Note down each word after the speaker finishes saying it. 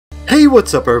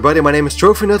What's up everybody, my name is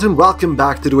TrophyNut and welcome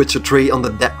back to The Witcher 3 on the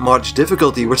That Much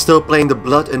difficulty. We're still playing the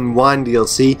Blood and Wine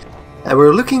DLC and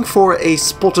we're looking for a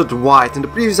spotted wight. In the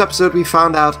previous episode we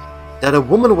found out that a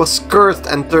woman was cursed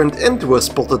and turned into a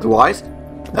spotted wight.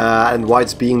 And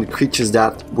wights being the creatures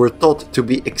that were thought to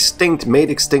be extinct, made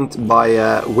extinct by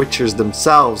witchers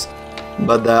themselves.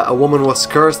 But a woman was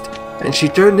cursed and she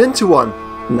turned into one.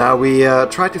 Now we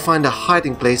try to find a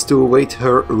hiding place to await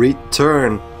her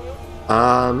return.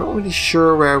 I'm not really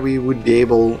sure where we would be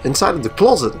able... inside of the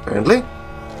closet, apparently.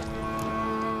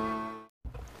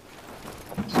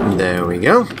 There we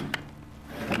go.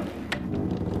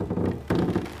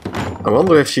 I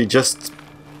wonder if she just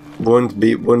wouldn't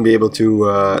be able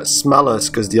to smell us,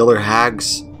 because the other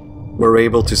hags were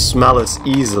able to smell us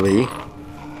easily.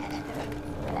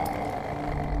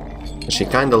 She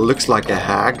kinda looks like a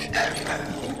hag.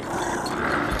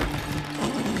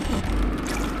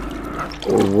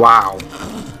 Wow.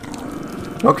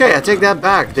 Okay, I take that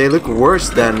back. They look worse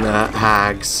than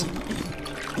hags.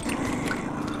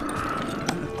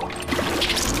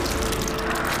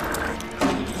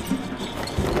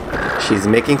 She's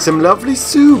making some lovely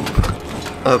soup,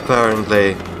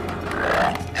 apparently.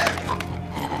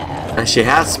 And she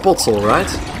has spots, alright.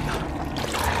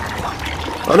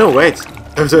 Oh no, wait.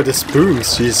 Those are the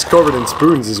spoons. She's covered in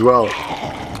spoons as well.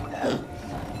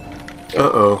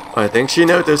 Uh-oh, I think she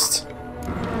noticed.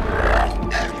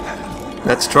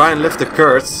 Let's try and lift the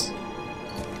curse.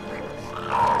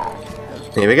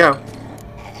 Here we go.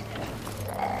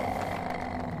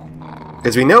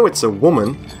 Because we know it's a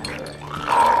woman.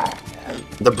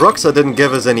 The Bruxa didn't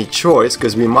give us any choice,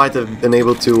 because we might have been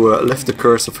able to lift the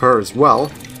curse of her as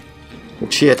well.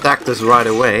 But she attacked us right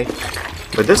away.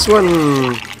 But this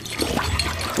one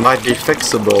might be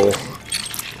fixable.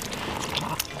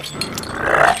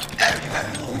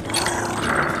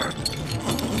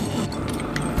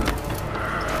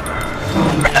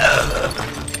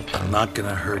 Not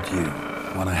gonna hurt you.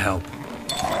 Wanna help?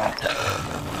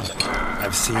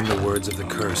 I've seen the words of the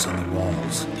curse on the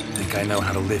walls. Think I know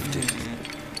how to lift it.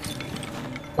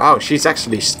 Wow, she's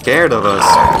actually scared of us.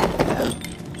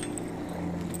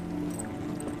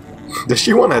 Does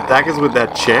she want to attack us with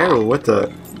that chair or what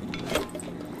the...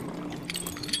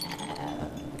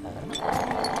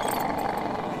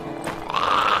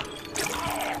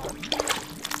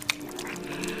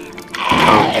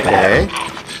 Okay.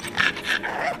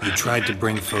 You tried to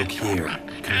bring folk here,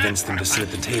 convince them to sit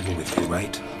at the table with you,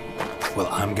 right? Well,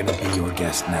 I'm gonna be your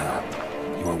guest now.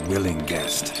 Your willing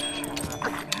guest.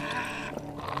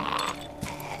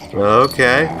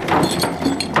 Okay.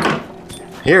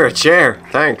 Here, a chair.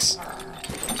 Thanks.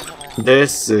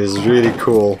 This is really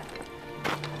cool.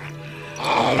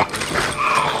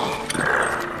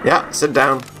 Yeah, sit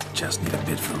down. Just need a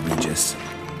bit for Regis.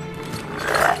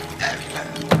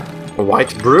 A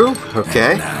white brew?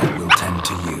 Okay. And now we'll tend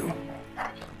to you.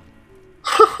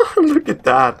 Look at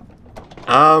that.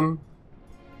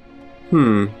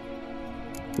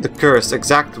 The curse,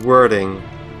 exact wording.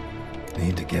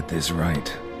 Need to get this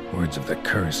right. Words of the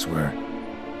curse were,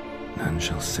 none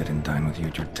shall sit and dine with you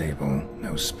at your table.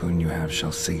 No spoon you have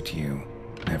shall sate you.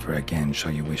 Never again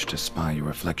shall you wish to spy your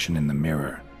reflection in the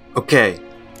mirror. Okay,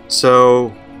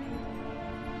 so...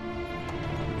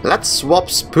 let's swap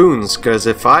spoons, because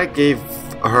if I gave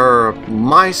her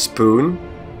my spoon,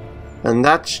 and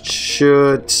that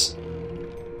should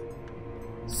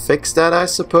fix that, I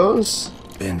suppose?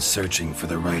 Been searching for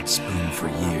the right spoon for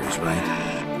years, right?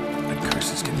 But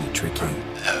curses can be tricky.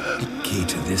 Key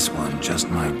to this one just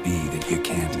might be that you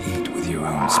can't eat with your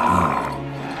own spoon.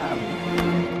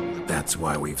 That's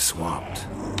why we've swapped.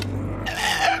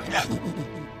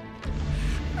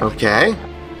 Okay.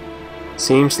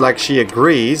 Seems like she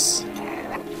agrees.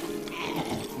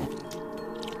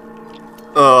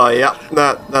 Oh, yeah,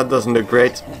 that doesn't look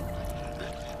great.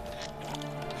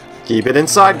 Keep it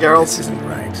inside, Geralt. This isn't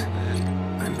right.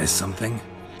 I missed something?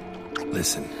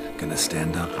 Listen, gonna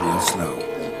stand up real slow.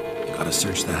 Gotta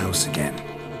search the house again.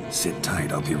 Sit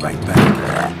tight, I'll be right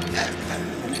back.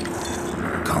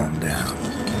 Calm down.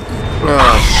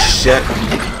 Oh, shit.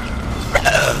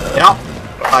 Yep,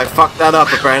 I fucked that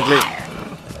up, apparently.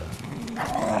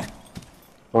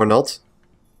 Or not.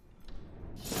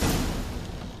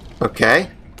 Okay.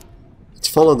 Let's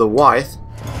follow the wight.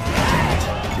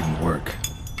 Didn't work.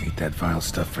 Ate that vile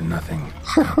stuff for nothing.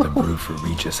 Got the brew for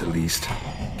Regis at least.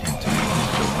 Can't do anything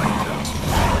for the white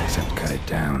though, except cut it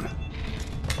down.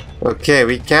 Okay,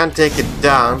 we can't take it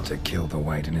down. To kill the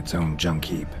white in its own junk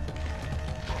heap.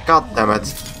 God damn it.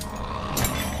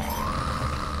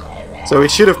 So we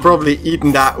should have probably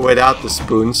eaten that without the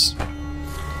spoons.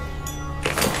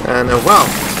 And well,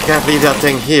 can't leave that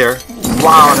thing here.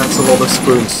 Wow, that's a lot of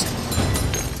spoons.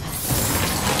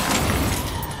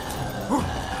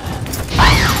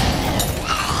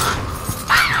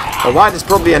 A Wight is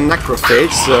probably a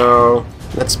necrophage, so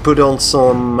let's put on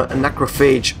some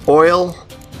necrophage oil.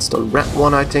 It's the red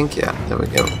one, I think. Yeah, there we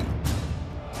go.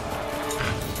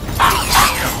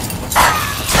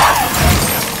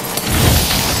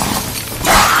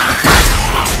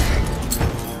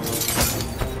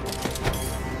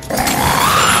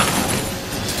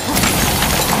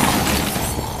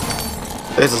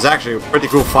 This is actually a pretty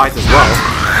cool fight as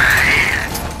well.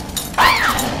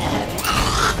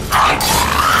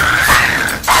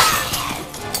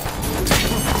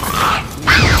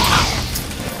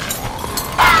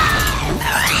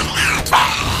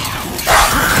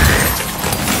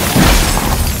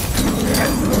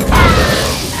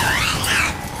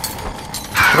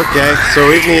 Okay, so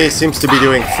Igni seems to be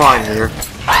doing fine here.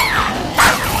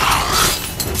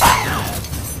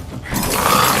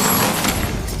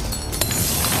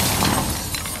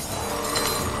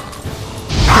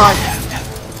 Hi.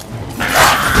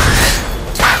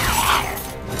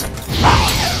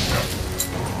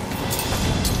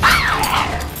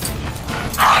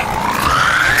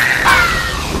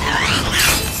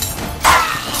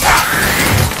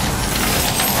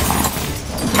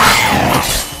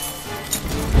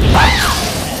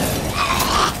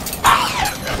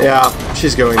 Yeah,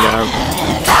 she's going down.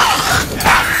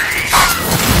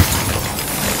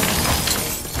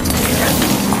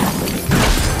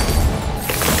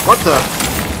 What the?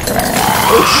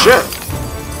 Oh shit!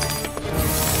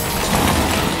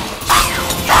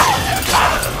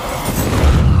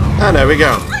 Ah, there we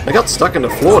go. I got stuck in the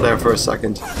floor there for a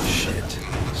second. Shit.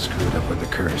 Screwed up with the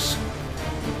curse.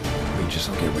 Regis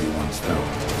will get what he wants, though.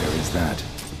 There is that.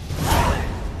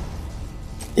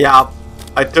 Yeah,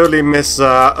 I totally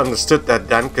misunderstood that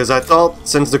then, because I thought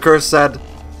since the curse said,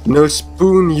 "No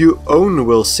spoon you own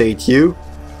will sate you,"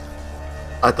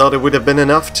 I thought it would have been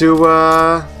enough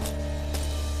to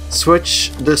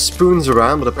switch the spoons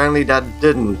around, but apparently that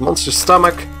didn't. Monster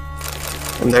stomach,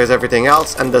 and there's everything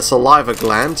else, and the saliva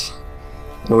gland,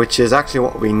 which is actually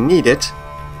what we needed.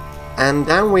 And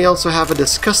then we also have a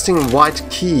disgusting white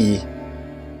key,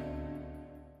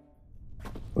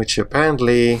 which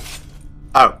apparently...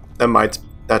 Oh, never mind.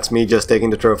 That's me just taking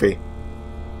the trophy.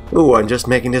 Ooh, I'm just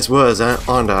making this worse,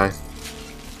 aren't I?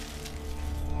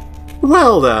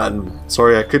 Well then.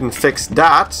 Sorry I couldn't fix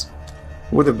that.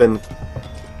 Would have been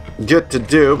good to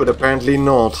do, but apparently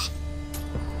not.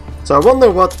 So I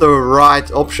wonder what the right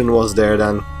option was there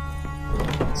then.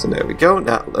 So there we go.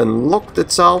 That unlocked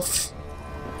itself.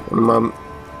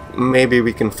 Maybe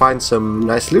we can find some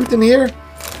nice loot in here.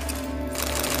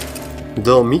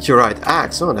 Dull meteorite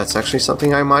axe. Oh, that's actually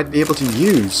something I might be able to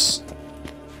use.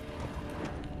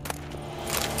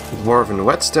 Dwarven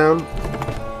whetstone.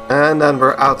 And then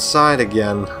we're outside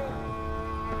again.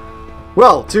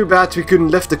 Well, too bad we couldn't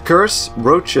lift the curse.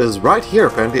 Roach is right here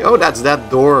apparently. Oh, that's that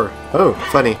door. Oh,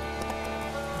 funny.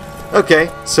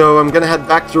 Okay, so I'm gonna head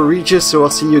back to Regis, so I'll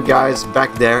see you guys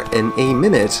back there in a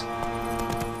minute.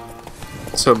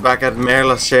 So back at Mère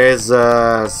Lachaise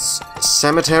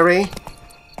cemetery.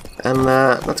 And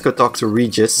let's go talk to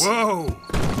Regis. Whoa!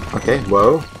 Okay,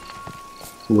 whoa.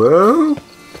 Whoa?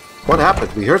 What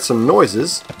happened? We heard some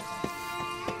noises.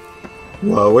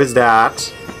 Whoa, is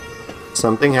that?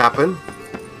 Something happened.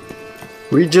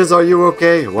 Regis, are you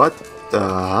okay? What the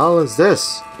hell is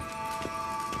this?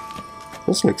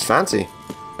 This looks fancy.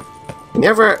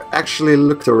 Never actually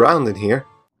looked around in here.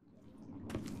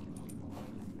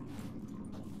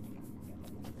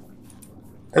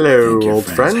 Hello, Think your old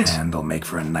friend's friend. hand'll make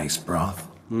for a nice broth.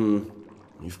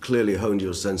 You've clearly honed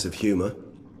your sense of humor.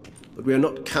 But we are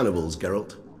not cannibals,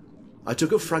 Geralt. I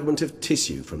took a fragment of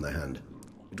tissue from the hand.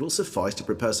 It will suffice to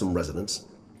prepare some resonance.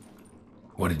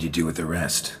 What did you do with the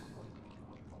rest?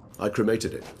 I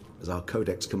cremated it, as our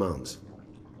codex commands.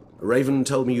 Raven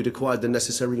told me you'd acquired the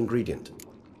necessary ingredient.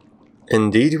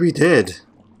 Indeed we did.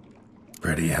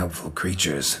 Pretty helpful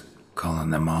creatures. Call on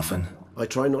them often? I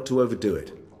try not to overdo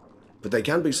it. But they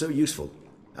can be so useful,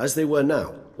 as they were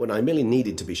now, when I merely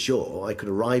needed to be sure I could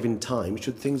arrive in time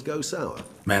should things go sour.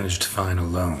 Managed fine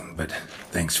alone, but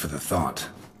thanks for the thought.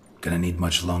 Gonna need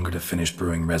much longer to finish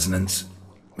brewing resonance?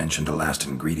 Mentioned a last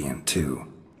ingredient, too.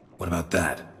 What about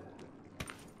that?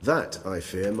 That, I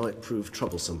fear, might prove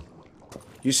troublesome.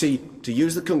 You see, to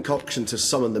use the concoction to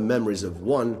summon the memories of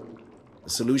one, the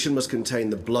solution must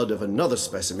contain the blood of another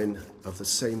specimen of the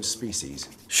same species.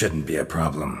 Shouldn't be a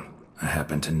problem. I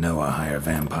happen to know a higher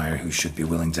vampire who should be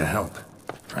willing to help.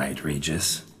 Right,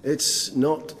 Regis? It's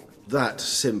not that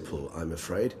simple, I'm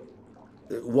afraid.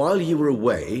 While you were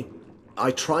away,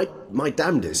 I tried my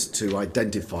damnedest to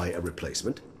identify a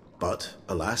replacement, but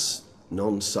alas,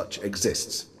 none such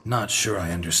exists. Not sure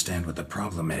I understand what the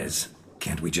problem is.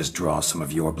 Can't we just draw some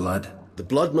of your blood? The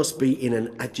blood must be in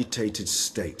an agitated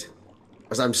state.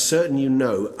 As I'm certain you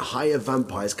know, higher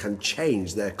vampires can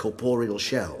change their corporeal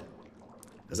shell.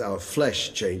 As our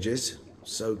flesh changes,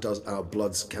 so does our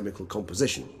blood's chemical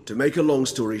composition. To make a long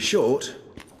story short,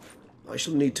 I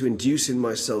shall need to induce in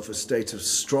myself a state of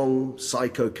strong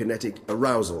psychokinetic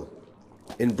arousal.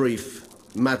 In brief,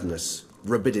 madness,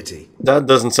 rabidity. That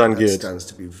doesn't sound That good. stands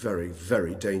to be very,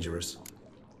 very dangerous.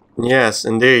 Yes,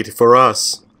 indeed, for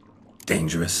us.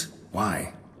 Dangerous?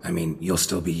 Why? I mean, you'll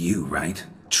still be you, right?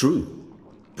 True,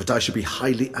 but I should be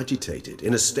highly agitated,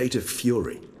 in a state of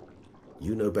fury.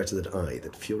 You know better than I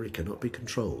that fury cannot be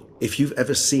controlled. If you've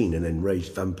ever seen an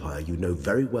enraged vampire, you know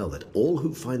very well that all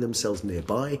who find themselves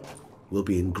nearby will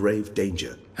be in grave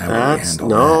danger. How will we That's handle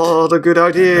not a good that?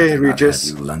 idea, I'd rather not Regis.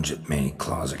 have you lunge at me,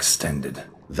 claws extended.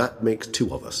 That makes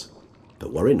two of us.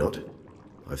 But worry not.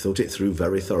 I've thought it through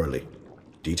very thoroughly.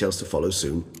 Details to follow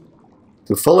soon.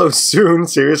 To follow soon?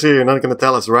 Seriously, you're not going to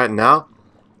tell us right now?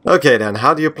 Okay then,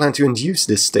 how do you plan to induce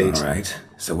this state? Alright,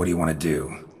 so what do you want to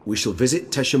do? We shall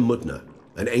visit Teshem Mudna,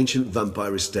 an ancient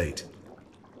vampire estate.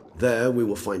 There we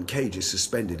will find cages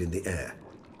suspended in the air.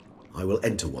 I will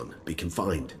enter one, be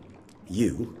confined.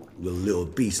 You will lure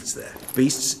beasts there.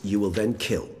 Beasts you will then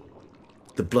kill.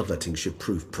 The bloodletting should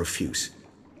prove profuse.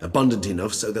 Abundant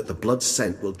enough so that the blood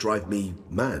scent will drive me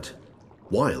mad.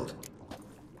 Wild.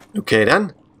 Okay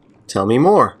then, tell me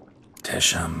more.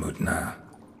 Tesham Mutna.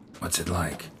 What's it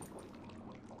like?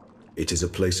 It is a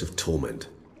place of torment.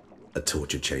 A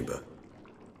torture chamber.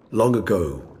 Long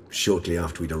ago, shortly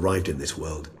after we'd arrived in this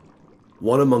world,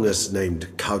 one among us named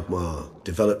Kagmar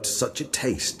developed such a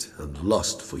taste and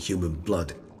lust for human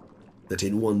blood that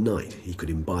in one night he could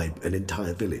imbibe an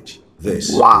entire village.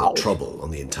 This Wow. brought trouble on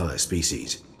the entire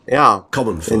species. Yeah,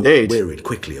 Common folk indeed. wearied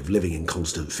quickly of living in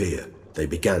constant fear. They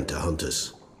began to hunt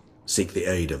us, seek the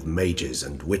aid of mages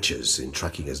and witches in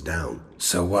tracking us down.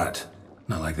 So what?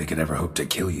 Not like they could ever hope to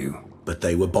kill you. But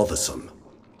they were bothersome.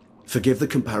 Forgive the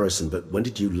comparison, but when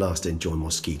did you last enjoy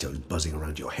mosquitoes buzzing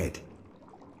around your head?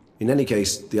 In any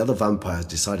case, the other vampires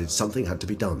decided something had to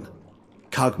be done.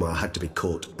 Kagmar had to be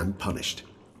caught and punished.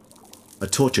 A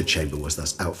torture chamber was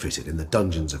thus outfitted in the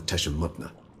dungeons of Teshem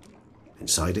Mutna.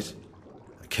 Inside it,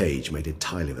 a cage made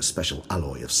entirely of a special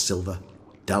alloy of silver,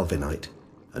 dalvinite,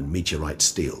 and meteorite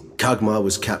steel. Kagmar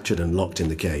was captured and locked in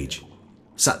the cage.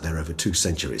 Sat there over 2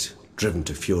 centuries, driven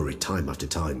to fury time after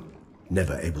time,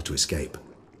 never able to escape.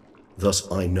 Thus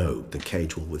I know the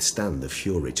cage will withstand the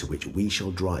fury to which we shall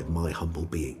drive my humble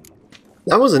being.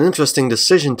 That was an interesting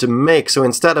decision to make, so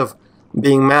instead of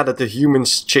being mad at the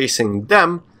humans chasing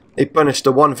them, they punished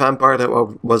the one vampire that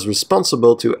was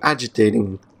responsible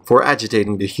for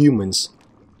agitating the humans.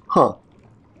 Huh.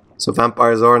 So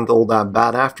vampires aren't all that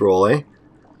bad after all, eh?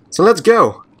 So let's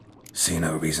go! See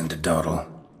no reason to dawdle.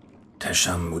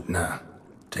 Tesham Mutna.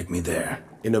 Take me there.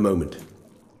 In a moment.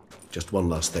 Just one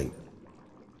last thing.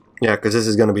 Yeah, because this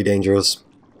is gonna be dangerous.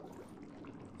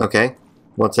 Okay,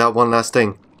 what's that one last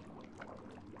thing?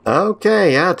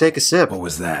 Okay, yeah, take a sip. What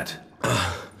was that?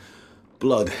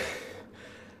 Blood.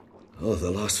 Oh,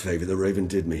 the last favour the Raven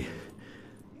did me.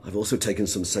 I've also taken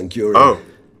some Sancurium. Oh.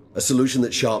 A solution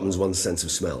that sharpens one's sense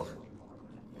of smell.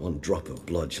 One drop of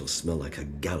blood shall smell like a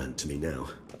gallon to me now.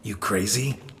 You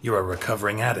crazy? You're a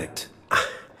recovering addict.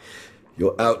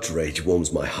 Your outrage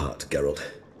warms my heart, Geralt.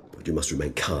 But you must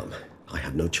remain calm. I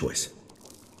have no choice.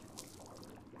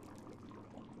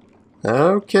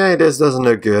 Okay, this doesn't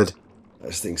look good.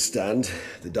 As things stand,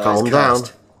 the die Calm is down.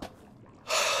 cast.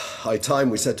 High time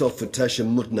we set off for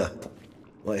Teshem Mutna.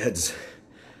 My head's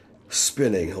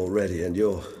spinning already, and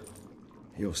you're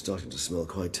starting to smell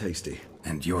quite tasty.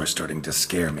 And you're starting to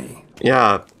scare me.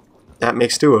 Yeah, that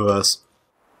makes 2 of us.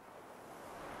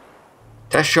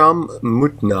 Tesham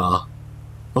Mutna.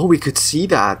 Oh, we could see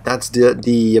that. That's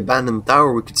the abandoned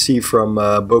tower we could see from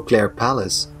Beauclair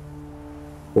Palace.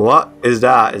 What is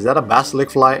that? Is that a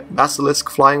basilisk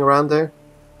flying around there?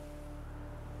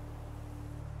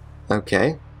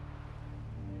 Okay.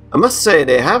 I must say,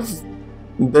 they have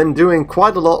been doing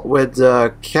quite a lot with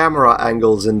camera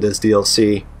angles in this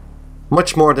DLC.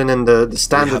 Much more than in the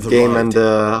standard have game arrived. and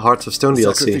the Hearts of Stone The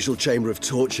DLC. sacrificial chamber of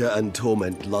torture and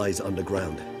torment lies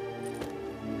underground.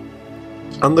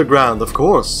 Underground, of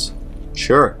course.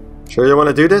 Sure. Sure you want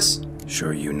to do this?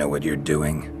 Sure you know what you're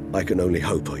doing? I can only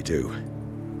hope I do.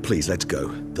 Please, let's go.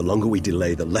 The longer we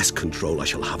delay, the less control I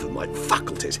shall have of my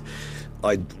faculties.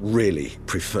 I'd really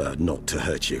prefer not to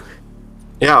hurt you.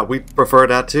 Yeah, we prefer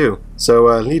that too. So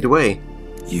lead the way.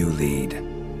 You lead.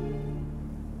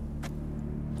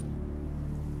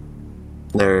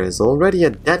 There is already a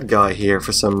dead guy here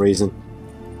for some reason.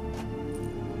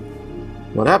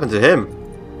 What happened to him?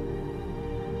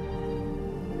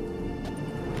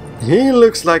 He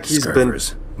looks like he's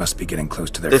Scurvers must be getting close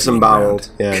to their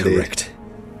disemboweled. feeding Yeah, Correct. indeed.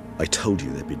 I told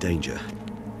you there'd be danger.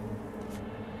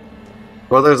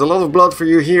 Well, there's a lot of blood for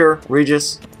you here,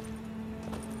 Regis.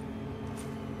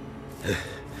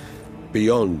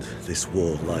 Beyond this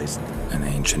wall lies... An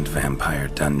ancient vampire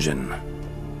dungeon.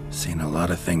 Seen a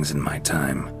lot of things in my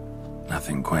time.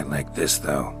 Nothing quite like this,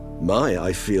 though.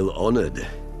 I feel honored.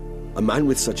 A man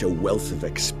with such a wealth of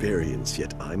experience,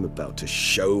 yet I'm about to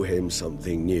show him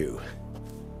something new.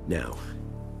 Now,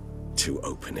 to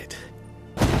open it.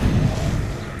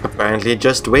 Apparently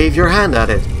just wave your hand at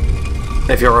it.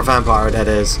 If you're a vampire, that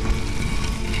is.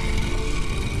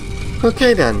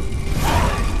 Okay then.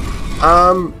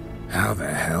 How the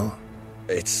hell?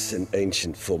 It's an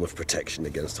ancient form of protection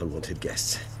against unwanted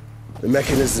guests. The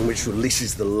mechanism which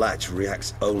releases the latch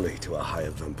reacts only to a higher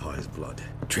vampire's blood.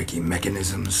 Tricky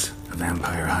mechanisms, a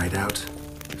vampire hideout.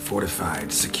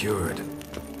 Fortified, secured.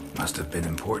 Must have been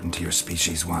important to your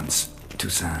species once.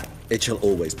 Toussaint. It shall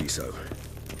always be so.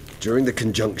 During the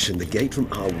conjunction, the gate from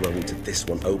our realm to this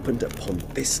one opened upon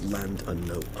this land and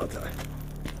no other.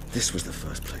 This was the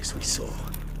first place we saw.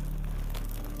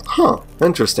 Huh,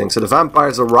 interesting. So the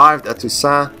vampires arrived at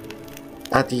Toussaint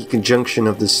at the conjunction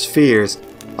of the spheres.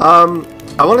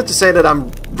 I wanted to say that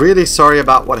I'm really sorry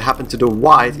about what happened to the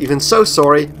Wight, even so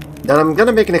sorry that I'm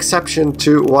gonna make an exception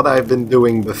to what I've been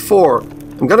doing before.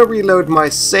 I'm gonna reload my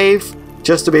save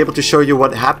just to be able to show you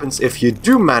what happens if you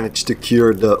do manage to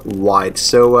cure the Wight.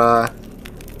 So,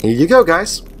 here you go,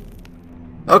 guys.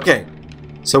 Okay,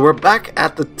 so we're back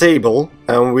at the table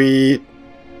and we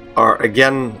are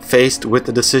again faced with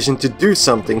the decision to do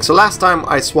something. So last time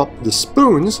I swapped the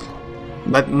spoons,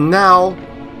 but now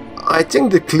I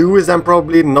think the clue is then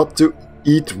probably not to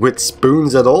eat with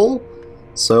spoons at all.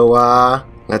 So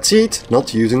let's eat,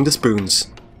 not using the spoons.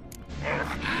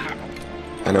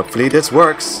 And hopefully this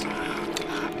works.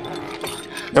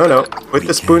 No, put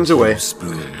the spoons away.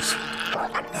 Spoons.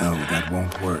 No, that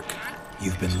won't work.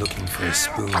 You've been looking for a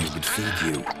spoon that would feed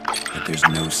you, but there's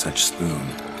no such spoon.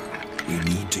 We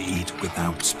need to eat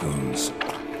without spoons.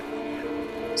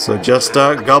 So just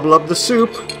gobble up the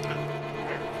soup.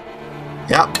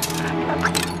 Yeah.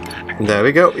 There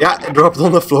we go. Yeah, it dropped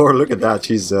on the floor. Look at that.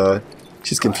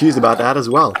 She's confused about that as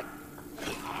well.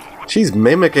 She's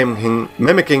mimicking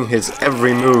his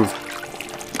every move.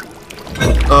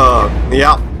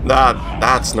 Yeah,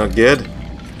 that's not good.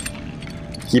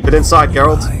 Keep it inside,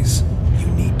 Geralt. Eyes. You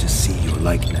need to see your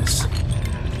likeness.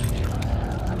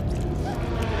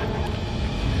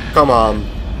 Come on.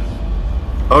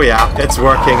 Oh yeah, it's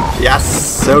working.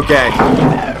 Yes, okay.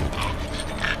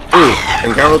 Ooh,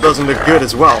 and Geralt doesn't look good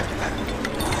as well.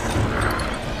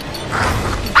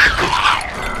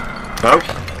 Oh.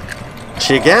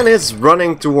 She again is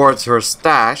running towards her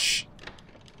stash.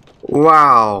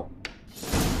 Wow.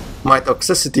 My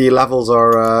toxicity levels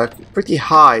are pretty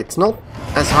high. It's not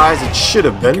as high as it should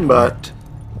have been, but...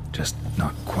 Just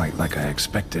not quite like I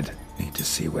expected. Need to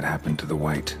see what happened to the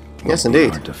Wight. Yes, indeed.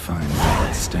 Hard to find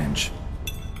that stench.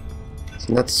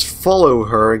 So let's follow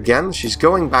her again. She's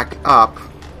going back up.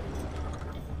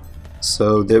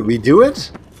 So did we do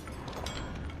it?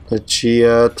 Did she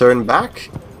turn back?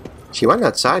 She went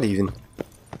outside even.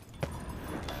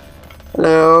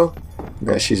 Hello.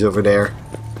 Yeah, she's over there.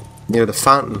 Near the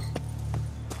fountain.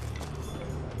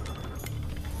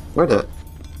 Where the...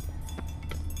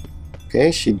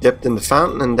 Okay, she dipped in the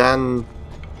fountain and then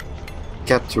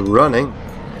kept running.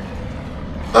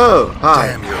 Oh, hi.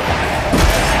 Damn you.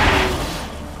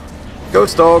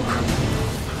 Ghost dog.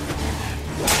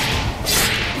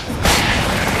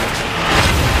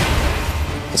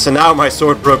 So now my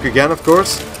sword broke again, of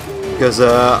course, because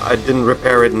I didn't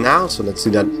repair it now. So let's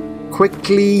do that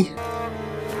quickly.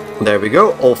 There we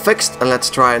go, all fixed, and let's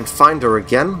try and find her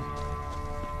again.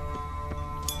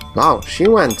 Wow, she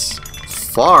went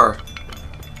far.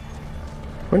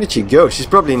 Where did she go? She's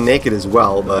probably naked as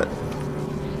well, but...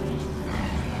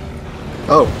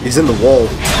 Oh, he's in the wall.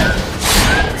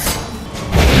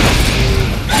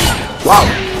 Wow,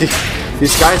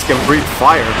 these guys can breathe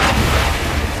fire.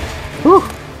 Whew.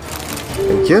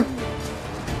 Thank you.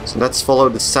 So let's follow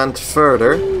the scent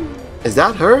further. Is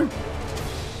that her?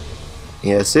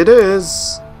 Yes, it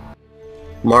is.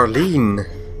 Marlene.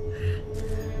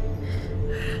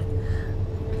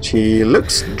 She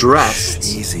looks dressed.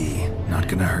 Easy, not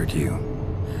gonna hurt you.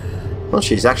 Well,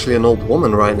 she's actually an old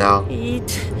woman right now.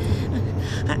 Eat.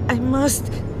 I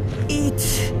must eat.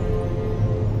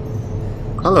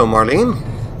 Hello, Marlene.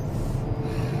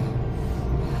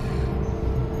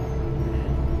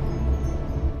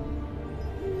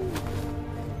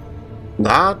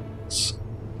 That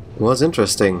was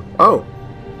interesting. Oh,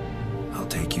 I'll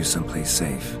take you someplace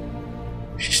safe.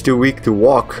 she's too weak to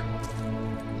walk.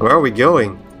 Where are we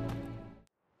going?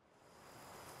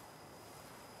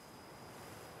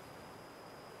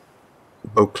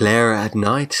 Beauclair at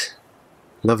night.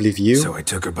 Lovely view. So I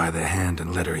took her by the hand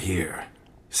and led her here.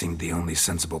 Seemed the only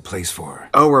sensible place for her.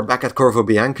 Oh, we're back at Corvo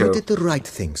Bianco. You did the right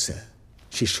thing, sir.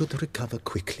 She should recover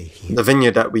quickly here. The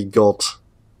vineyard that we got.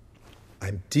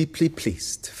 I'm deeply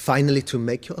pleased, finally, to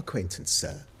make your acquaintance,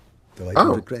 sir. Though I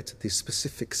do regret the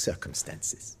specific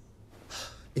circumstances.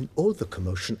 In all the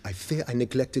commotion, I fear I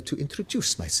neglected to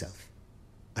introduce myself.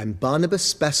 I'm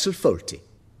Barnabas Basil Fawlty.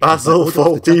 Basil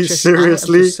Fawlty,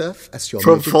 seriously?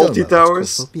 From Fawlty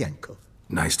Towers?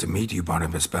 Nice to meet you,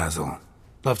 Barnabas Basil.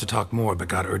 Love to talk more, but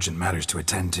got urgent matters to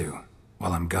attend to.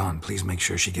 While I'm gone, please make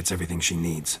sure she gets everything she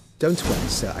needs. Don't worry,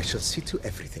 sir. I shall see to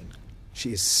everything.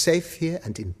 She is safe here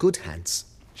and in good hands.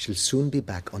 She'll soon be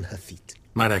back on her feet.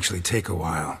 Might actually take a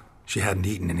while. She hadn't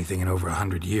eaten anything in over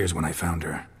 100 years when I found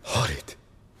her. Horrid.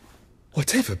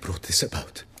 Whatever brought this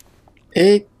about?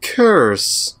 A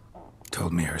curse.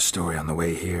 Told me her story on the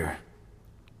way here.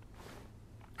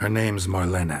 Her name's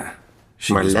Marlena.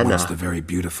 She was once the very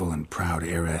beautiful and proud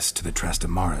heiress to the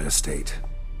Trastamara estate.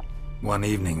 One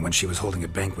evening, when she was holding a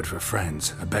banquet for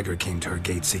friends, a beggar came to her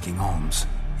gate seeking alms.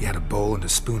 He had a bowl and a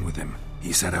spoon with him.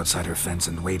 He sat outside her fence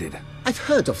and waited. I've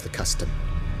heard of the custom.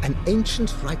 An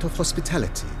ancient rite of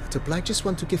hospitality that obliges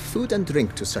one to give food and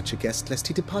drink to such a guest lest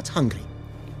he depart hungry.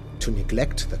 To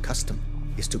neglect the custom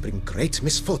is to bring great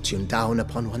misfortune down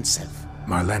upon oneself.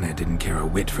 Marlena didn't care a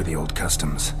whit for the old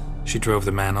customs. She drove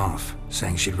the man off,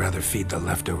 saying she'd rather feed the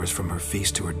leftovers from her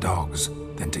feast to her dogs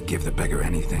than to give the beggar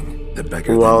anything. The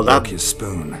beggar then broke his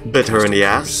spoon. Bit her in the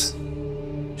ass.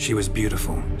 She was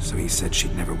beautiful, so he said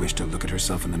she'd never wish to look at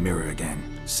herself in the mirror again,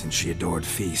 since she adored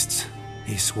feasts.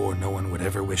 He swore no one would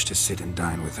ever wish to sit and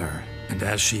dine with her, and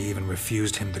as she even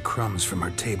refused him the crumbs from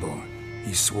her table,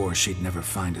 he swore she'd never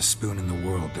find a spoon in the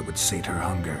world that would sate her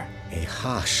hunger. A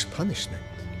harsh punishment.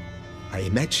 I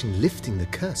imagine lifting the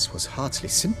curse was hardly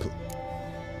simple.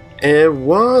 It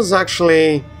was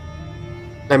actually...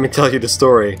 Let me tell you the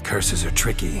story. Curses are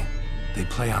tricky. They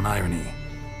play on irony.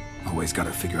 Always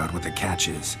gotta figure out what the catch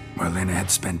is. Marlena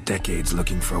had spent decades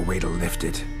looking for a way to lift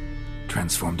it.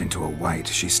 Transformed into a wight,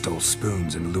 she stole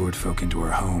spoons and lured folk into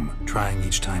her home, trying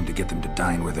each time to get them to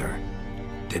dine with her.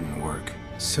 Didn't work.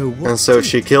 So what? And so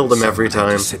she killed them every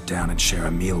time. To sit down and share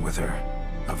a meal with her,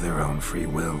 of their own free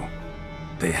will.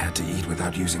 They had to eat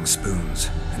without using spoons,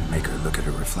 and make her look at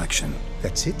her reflection.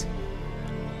 That's it?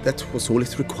 That was all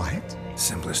it required?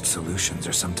 Simplest solutions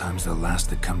are sometimes the last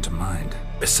that come to mind.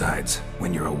 Besides,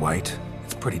 when you're a wight,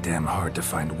 it's pretty damn hard to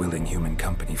find willing human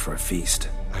company for a feast.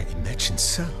 I imagine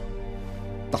so.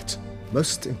 But,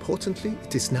 most importantly,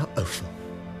 it is now over.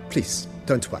 Please,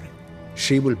 don't worry.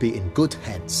 She will be in good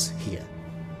hands here.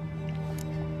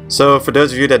 So, for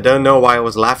those of you that don't know why I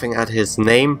was laughing at his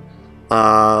name,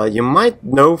 you might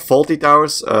know Fawlty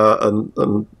Towers, a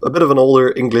bit of an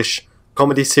older English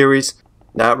comedy series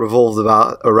that revolved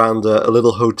around a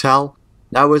little hotel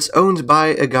that was owned by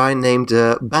a guy named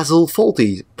Basil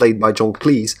Fawlty, played by John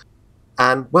Cleese.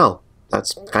 And, well,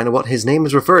 that's kind of what his name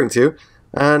is referring to,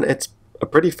 and it's a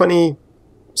pretty funny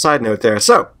side note there.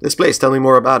 So, this place, tell me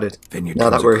more about it. Vineyard now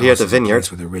that we're here at the vineyard.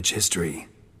 With a rich history.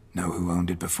 Know who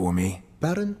owned it before me?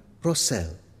 Baron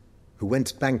Rossel, who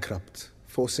went bankrupt,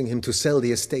 forcing him to sell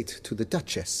the estate to the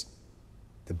Duchess.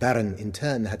 The Baron, in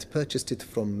turn, had purchased it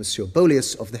from Monsieur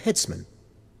Bolius of the Headsman,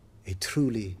 a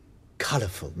truly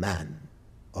colourful man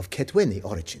of Kedweni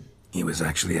origin. He was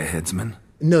actually a headsman?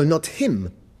 No, not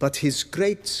him, but his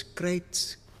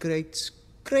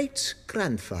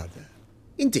great-grandfather.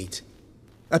 Indeed.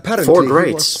 Apparently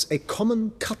he was a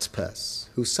common cut-purse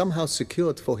who somehow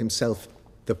secured for himself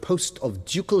the post of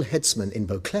ducal headsman in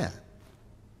Beauclair.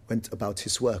 Went about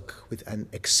his work with an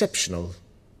exceptional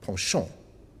penchant.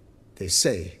 They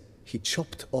say he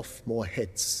chopped off more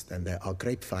heads than there are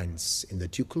grapevines in the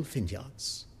ducal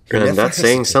vineyards. And that's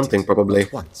saying something, probably.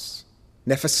 Once.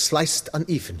 Never sliced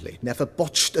unevenly, never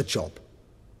botched a job.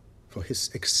 For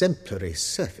his exemplary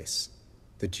service,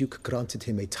 the Duke granted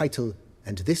him a title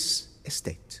and this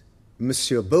estate.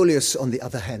 Monsieur Bolius, on the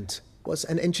other hand, was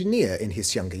an engineer in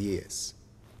his younger years.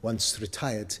 Once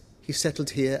retired, he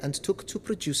settled here and took to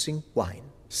producing wine.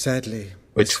 Sadly,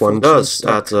 which one does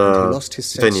at he lost his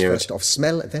sense vineyard. First of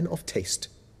smell, then of taste.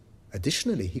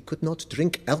 Additionally, he could not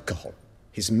drink alcohol.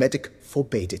 His medic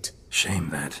forbade it. Shame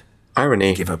that.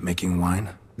 Irony. Give up making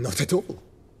wine? Not at all.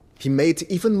 He made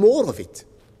even more of it.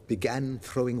 Began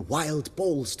throwing wild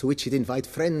balls to which he'd invite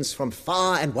friends from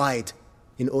far and wide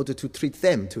in order to treat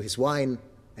them to his wine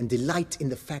and delight in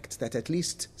the fact that at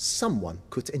least someone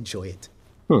could enjoy it.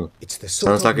 It's the sort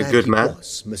Sounds of like a man good he man.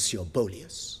 was, Monsieur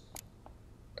Bolius.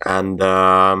 And,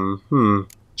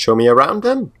 show me around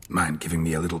then? Mind giving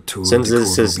me a little tour Since of the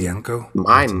this Corvo is Bianco?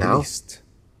 mine At now. least.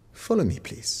 Follow me,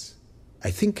 please.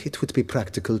 I think it would be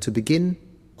practical to begin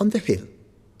on the hill.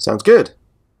 Sounds good.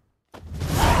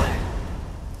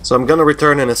 So I'm gonna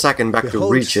return in a second back to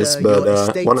Behold, Regis, sir, but your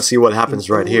estate want to see what happens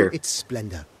in right all here. its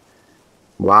splendor.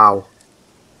 Wow.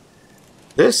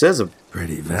 This is a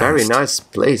Pretty vast. very nice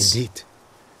place. Indeed.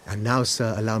 And now,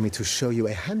 sir, allow me to show you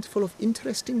a handful of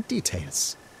interesting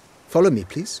details. Follow me,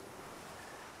 please.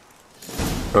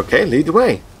 Okay, lead the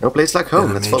way. No place like home.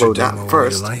 Been a Let's follow major domo that all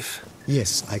first. your life?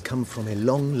 Yes, I come from a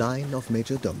long line of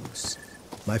major domos.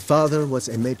 My father was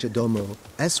a major domo,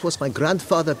 as was my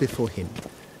grandfather before him,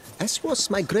 as was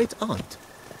my great aunt.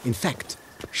 In fact,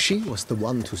 she was the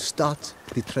one to start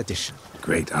the tradition.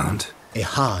 Great aunt? A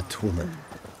hard woman.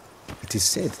 It is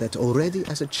said that already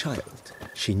as a child,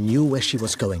 she knew where she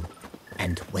was going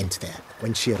and went there.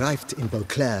 When she arrived in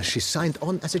Beauclair, she signed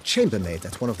on as a chambermaid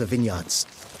at one of the vineyards,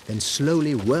 then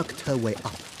slowly worked her way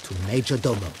up to major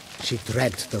domo. She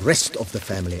dragged the rest of the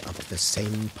family up the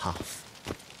same path.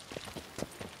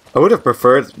 I would have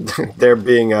preferred there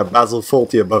being a Basil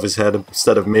Fawlty above his head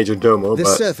instead of Major Domo, The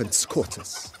but servants'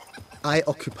 quarters. I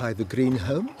occupy the green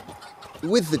home.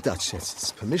 With the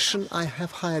Duchess's permission, I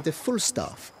have hired a full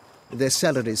staff. Their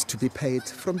salaries to be paid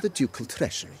from the ducal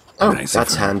treasury. oh, Nice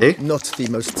that's of her. handy. Not the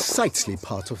most sightly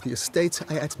part of the estate,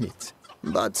 I admit.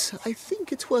 But I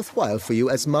think it's worthwhile for you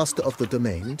as master of the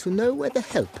domain to know where the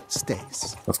help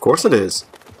stays. Of course it is.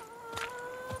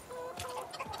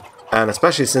 And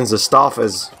especially since the staff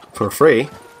is for free,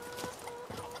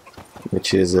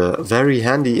 which is very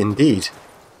handy indeed.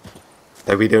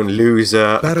 That we don't lose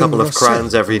a couple of Rossel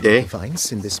crowns every day.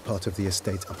 Vines in this part of the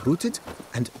estate uprooted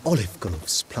and olive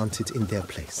groves planted in their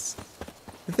place.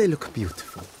 They look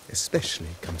beautiful, especially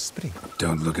come spring.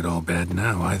 Don't look at all bad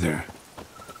now, either.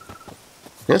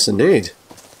 Yes, indeed.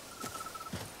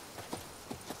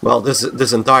 Well,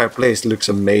 this entire place looks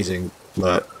amazing,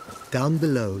 but Down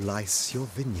below lies your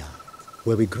vineyard,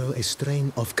 where we grow a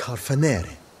strain of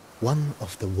Carfanere, one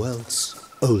of the world's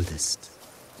oldest.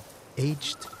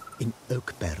 Aged in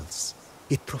oak barrels,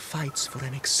 it provides for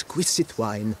an exquisite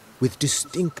wine with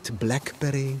distinct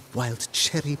blackberry, wild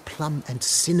cherry, plum, and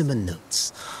cinnamon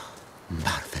notes.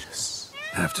 Marvelous.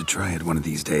 Have to try it one of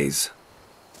these days.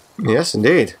 yes,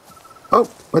 indeed. Oh,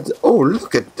 oh,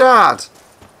 look at that!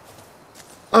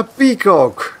 A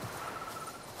peacock!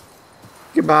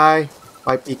 Goodbye.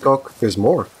 Bye, peacock. There's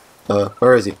more.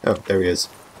 Where is he? Oh, there he is.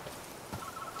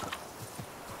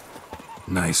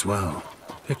 Nice well.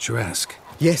 Picturesque.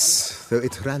 Yes, though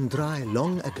it ran dry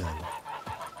long ago.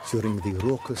 During the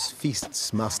raucous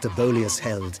feasts Master Bolius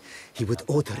held, he would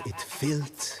order it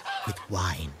filled with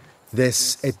wine.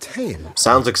 There's a tale.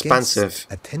 Sounds of a expensive. guest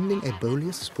attending a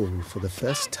Bolius ball for the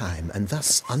first time and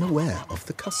thus unaware of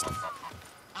the custom.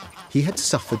 He had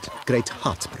suffered great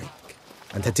heartbreak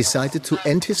and had decided to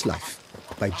end his life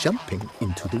by jumping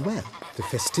into the well. The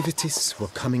festivities were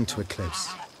coming to a close,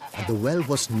 and the well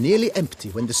was nearly empty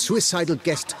when the suicidal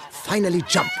guest finally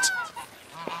jumped.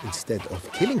 Instead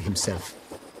of killing himself,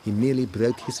 he merely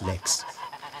broke his legs.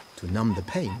 To numb the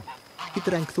pain, he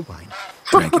drank the wine.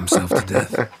 Drank himself to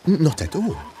death. Not at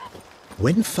all.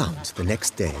 When found the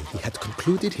next day, he had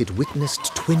concluded he'd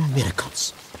witnessed twin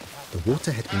miracles. The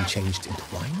water had been changed into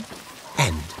wine,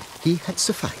 and he had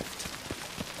survived.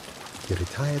 He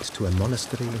retired to a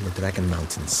monastery in the Dragon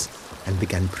Mountains and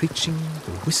began preaching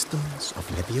the wisdoms of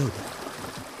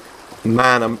Lebioda.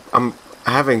 Man, I'm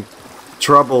having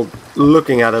trouble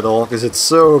looking at it all because it's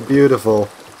so beautiful.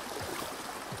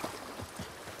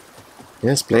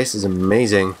 This place is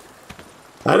amazing.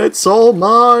 And it's all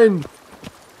mine!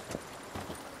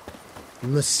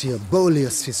 Monsieur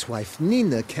Bolius' wife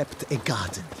Nina kept a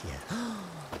garden here.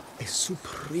 A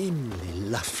supremely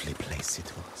lovely place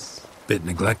it was. Bit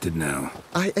neglected now.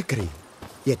 I agree.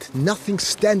 Yet nothing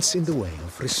stands in the way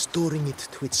of restoring it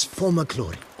to its former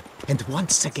glory, and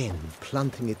once again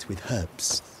planting it with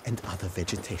herbs and other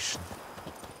vegetation.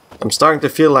 I'm starting to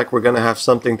feel like we're gonna have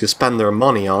something to spend our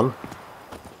money on.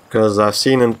 Because I've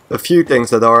seen a few things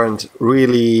that aren't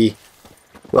really...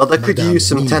 well, that could Madame use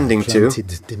some Nina tending to.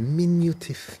 planted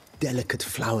diminutive, delicate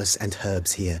flowers and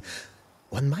herbs here.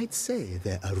 One might say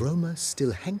their aroma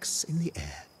still hangs in the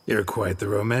air. You're quite the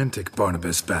romantic,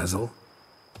 Barnabas Basil.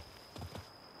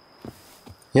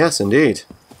 Yes, indeed.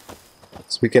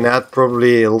 So we can add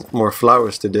probably a lot more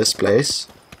flowers to this place.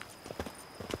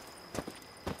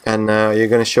 And you're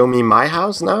gonna show me my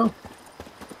house now?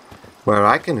 Where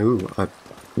I can... ooh, I'm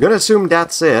gonna assume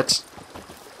that's it.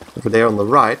 over there on the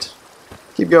right.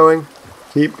 Keep going.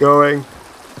 Keep going.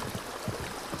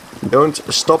 Don't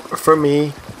stop for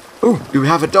me. Ooh, you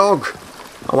have a dog.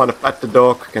 I want to pet the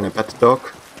dog. Can I pet the dog?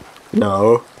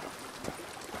 No.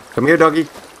 Come here, doggy.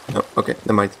 No, okay,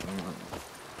 never mind.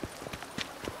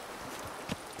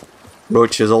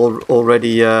 Roach is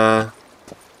already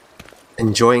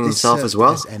enjoying himself as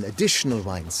well. As an additional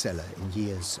wine cellar in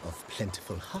years of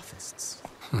plentiful harvests.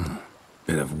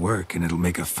 Bit of work and it'll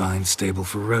make a fine stable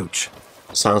for Roach.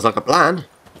 Sounds like a plan.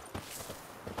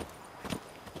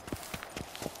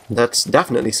 That's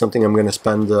definitely something I'm going to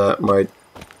spend my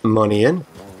money in.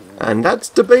 And that's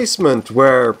the basement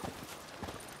where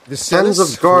tens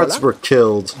of guards were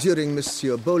killed. During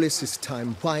Monsieur Bolis's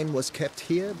time, wine was kept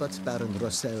here, but Baron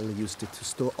Rossel used it to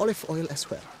store olive oil as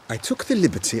well. I took the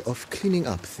liberty of cleaning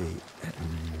up the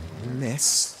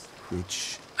mess,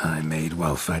 which I made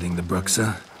while fighting the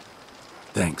Bruxa.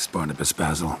 Thanks, Barnabas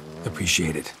Basil.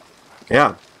 Appreciate it.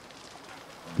 Yeah.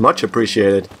 Much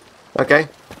appreciated. Okay.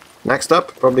 Next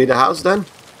up, probably the house then.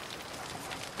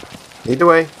 Lead the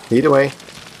way. Lead the way.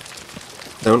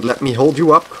 Don't let me hold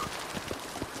you up.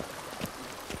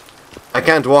 I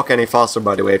can't walk any faster,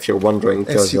 by the way, if you're wondering,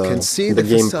 because the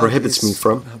game prohibits me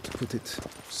from. How to put it,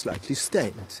 slightly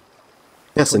stained.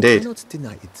 Yes, One indeed. cannot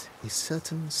deny it. A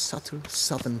certain subtle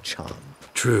southern charm.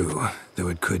 True, though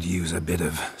it could use a bit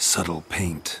of subtle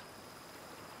paint.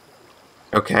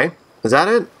 Okay. Is that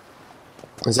it?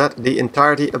 Is that the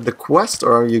entirety of the quest,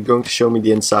 or are you going to show me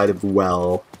the inside of the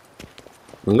well?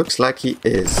 Looks like he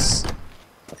is.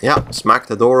 Yeah, smack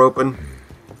the door open.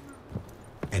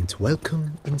 And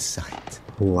welcome inside.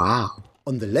 Wow.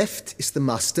 On the left is the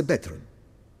master bedroom.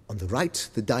 On the right,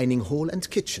 the dining hall and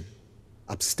kitchen.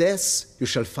 Upstairs, you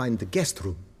shall find the guest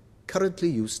room, currently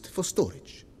used for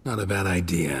storage. Not a bad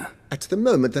idea. At the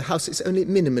moment, the house is only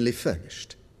minimally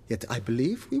furnished. Yet I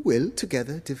believe we will,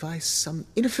 together, devise some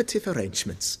innovative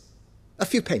arrangements. A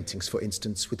few paintings, for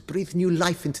instance, would breathe new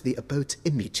life into the abode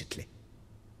immediately.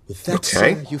 With that,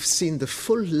 sir, you've seen the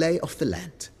full lay of the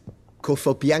land.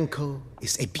 Corfo Bianco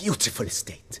is a beautiful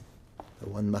estate.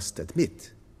 Though one must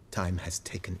admit, time has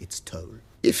taken its toll.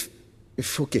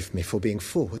 Forgive me for being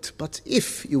forward, but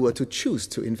if you were to choose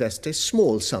to invest a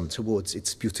small sum towards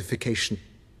its beautification,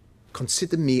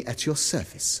 consider me at your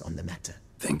service on the matter.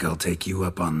 Think I'll take you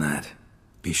up on that.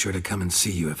 Be sure to come and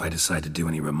see you if I decide to do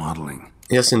any remodeling.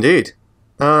 Yes, indeed.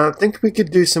 I think we could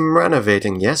do some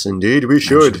renovating. Yes, indeed, we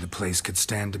should. I'm sure the place could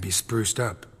stand to be spruced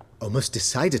up. Oh, most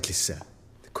decidedly, sir.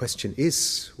 The question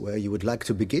is where you would like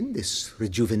to begin this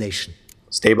rejuvenation.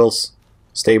 Stables.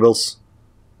 Stables.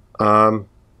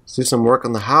 Let's do some work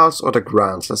on the house or the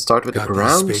grounds. Let's start with the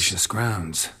grounds. Spacious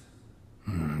grounds.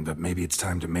 But maybe it's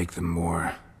time to make them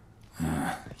more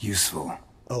useful.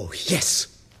 Oh, yes.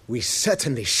 We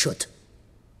certainly should.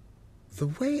 The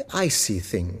way I see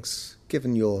things,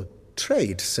 given your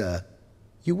trade, sir,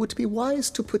 you would be wise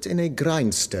to put in a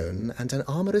grindstone and an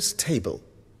armorer's table.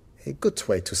 A good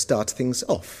way to start things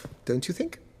off, don't you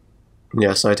think?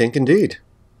 Yes, I think indeed.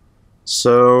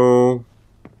 So,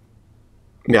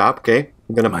 yeah, okay.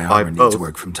 I'm gonna My buy armor both. needs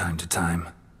work from time to time.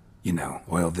 You know,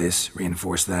 oil this,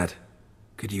 reinforce that.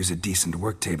 Could use a decent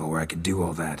work table where I could do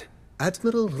all that.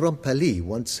 Admiral Rompali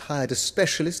once hired a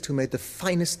specialist who made the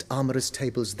finest armorer's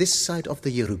tables this side of the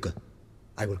Yeruga.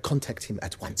 I will contact him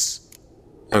at once.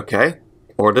 Okay.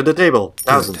 Order the table.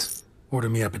 1,000. Good. Order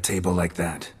me up a table like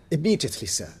that. Immediately,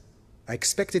 sir. I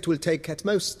expect it will take at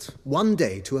most 1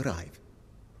 day to arrive.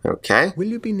 Okay. Will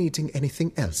you be needing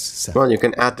anything else, sir? Well, you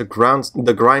can add the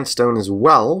grindstone as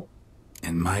well.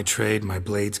 In my trade, my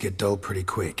blades get dull pretty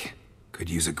quick. Could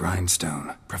use a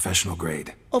grindstone, professional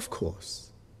grade. Of course.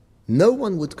 No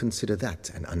one would consider that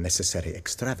an unnecessary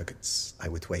extravagance, I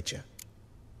would wager.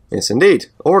 Yes, indeed.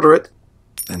 Order it.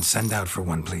 Then send out for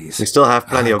one, please. We still have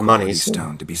plenty of money.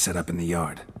 Stone to be set up in the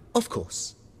yard. Of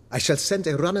course. I shall send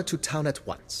a runner to town at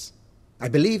once. I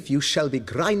believe you shall be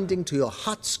grinding to your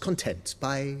heart's content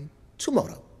by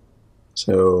tomorrow.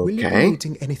 So, Will you be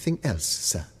needing anything else,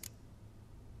 sir?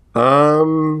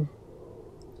 Well,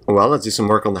 let's do some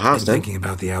work on the house I'm then. thinking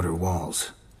about the outer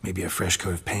walls. Maybe a fresh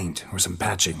coat of paint or some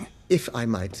patching. If I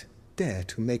might dare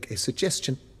to make a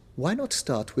suggestion, why not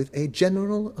start with a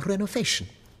general renovation?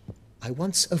 I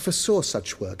once oversaw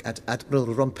such work at Admiral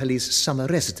Rompeli's summer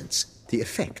residence. The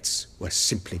effects were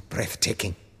simply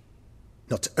breathtaking.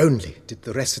 Not only did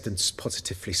the residence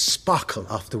positively sparkle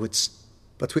afterwards,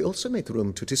 but we also made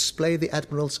room to display the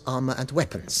Admiral's armor and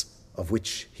weapons, of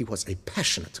which he was a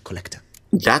passionate collector.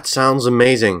 That sounds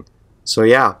amazing. So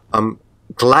yeah, I'm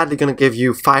gladly gonna give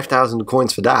you 5,000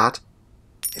 coins for that.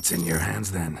 It's in your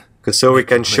hands then. Because so we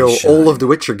can show all of the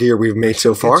Witcher gear we've made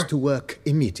so far. Get to work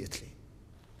immediately.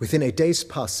 Within a day's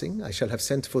passing, I shall have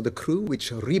sent for the crew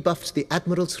which rebuffed the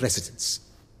Admiral's residence.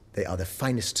 They are the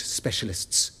finest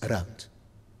specialists around.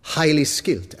 Highly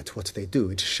skilled at what they do,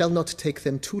 it shall not take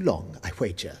them too long, I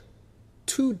wager.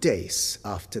 2 days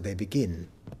after they begin,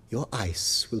 your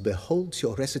eyes will behold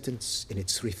your residence in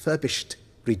its refurbished,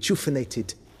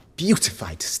 rejuvenated,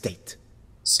 beautified state.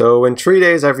 So in 3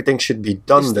 days everything should be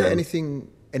done. Is there then.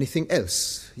 anything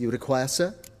else you require,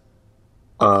 sir?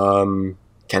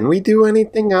 Can we do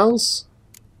anything else?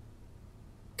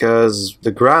 Because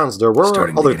the grounds, there were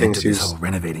Starting other to get things into this whole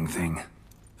renovating thing.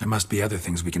 There must be other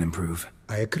things we can improve.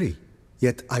 I agree.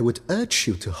 Yet I would urge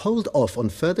you to hold off on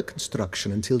further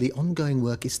construction until the ongoing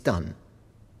work is done.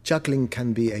 Juggling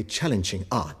can be a challenging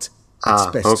art. It's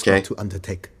best not to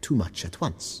undertake too much at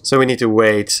once. So we need to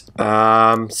wait.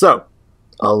 So,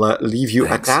 I'll leave you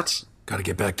Thanks. at that. Gotta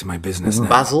get back to my business now.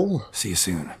 Basil? See you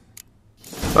soon.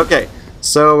 Okay,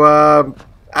 so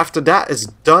after that is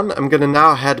done, I'm gonna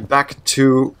now head back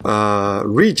to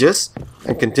Regis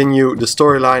and continue the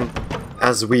storyline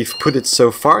as we've put it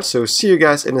so far. So see you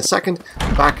guys in a second,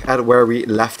 back at where we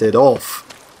left it off.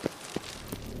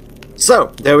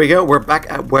 So, there we go, we're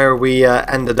back at where we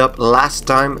ended up last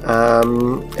time.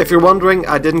 If you're wondering,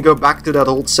 I didn't go back to that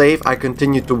old save, I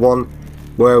continued to one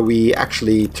where we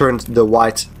actually turned the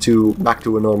Wight back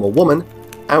to a normal woman,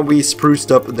 and we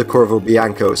spruced up the Corvo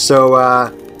Bianco. So,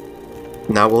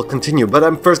 now we'll continue, but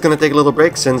I'm first gonna take a little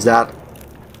break since that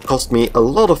cost me a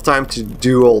lot of time to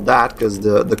do all that, because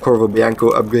the Corvo Bianco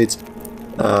upgrades,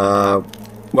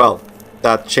 well,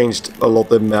 that changed a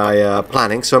lot in my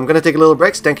planning. So I'm gonna take a little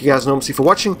break. Thank you guys enormously for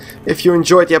watching. If you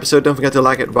enjoyed the episode, don't forget to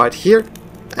like it right here,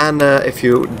 and if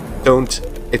you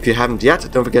haven't yet,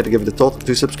 don't forget to give it a thought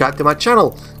to subscribe to my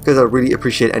channel, because I really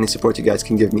appreciate any support you guys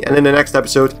can give me. And in the next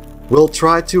episode, we'll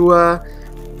try to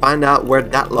find out where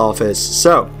that love is.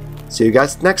 So, see you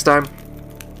guys next time.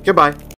 Goodbye.